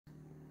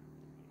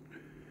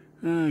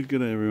Good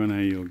day everyone, how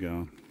you all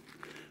going?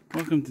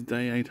 Welcome to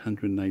day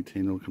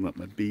 818, looking at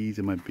my bees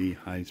and my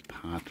beehives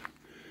part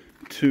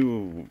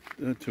 2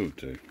 of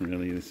 2.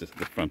 Really, this is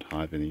the front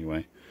hive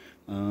anyway.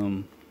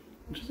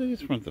 Which is, I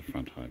guess, front of the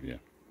front hive, yeah.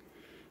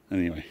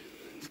 Anyway,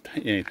 it's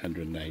day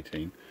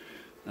 818.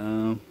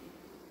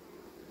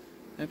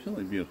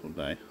 Absolutely beautiful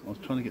day. I was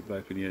trying to get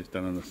both videos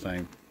done on the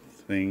same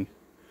thing,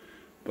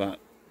 but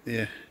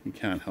yeah, you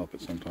can't help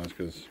it sometimes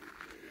because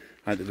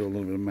I had to do a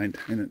little bit of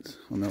maintenance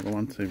on the other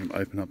one to even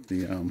open up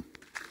the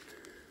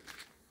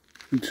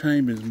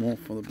chambers more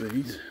for the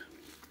bees.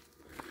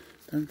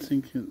 Don't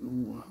think it,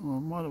 well,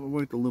 it might have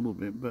worked a little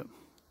bit, but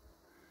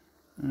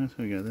there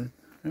we go.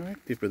 They're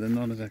active, but they're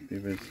not as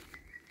active as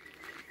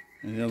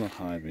the other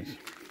hive is.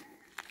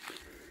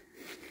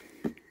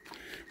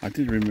 I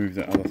did remove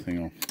the other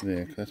thing off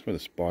there because that's where the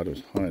spider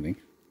was hiding,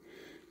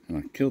 and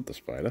I killed the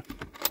spider,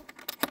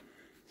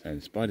 so the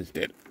spider's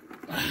dead.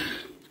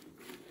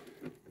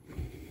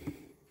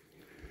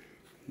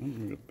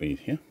 We've got bees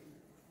here.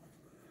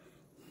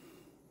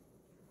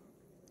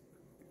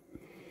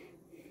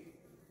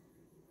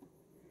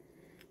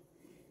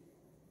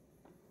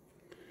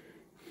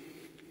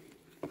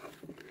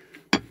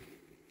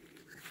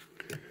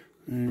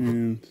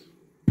 And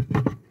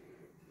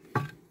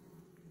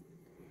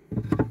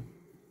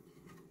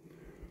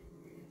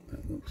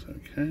that looks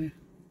okay.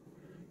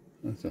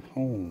 There's a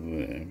hole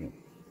there, but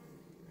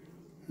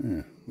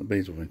yeah, the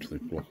bees will eventually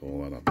block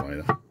all that up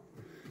later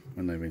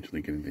when they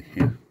eventually get into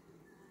here.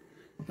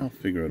 They'll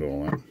figure it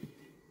all out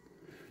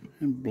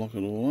and block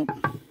it all up.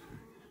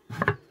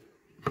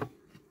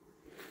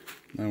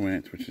 No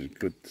ants, which is a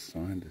good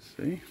sign to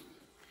see.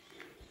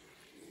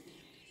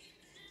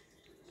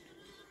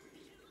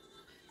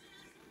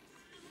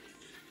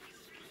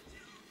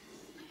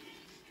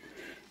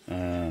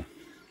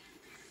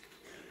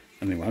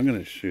 Anyway, I'm going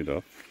to shoot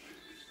off.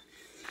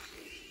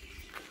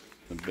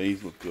 The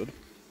bees look good.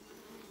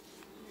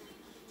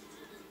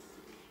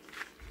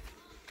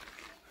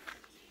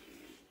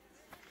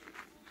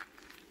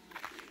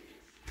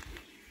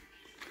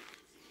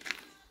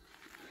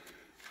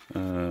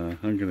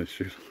 I'm going to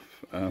shoot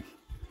off.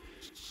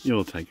 You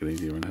all take it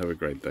easy and have a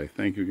great day.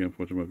 Thank you again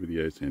for watching my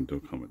videos, and all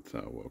comments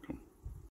are welcome.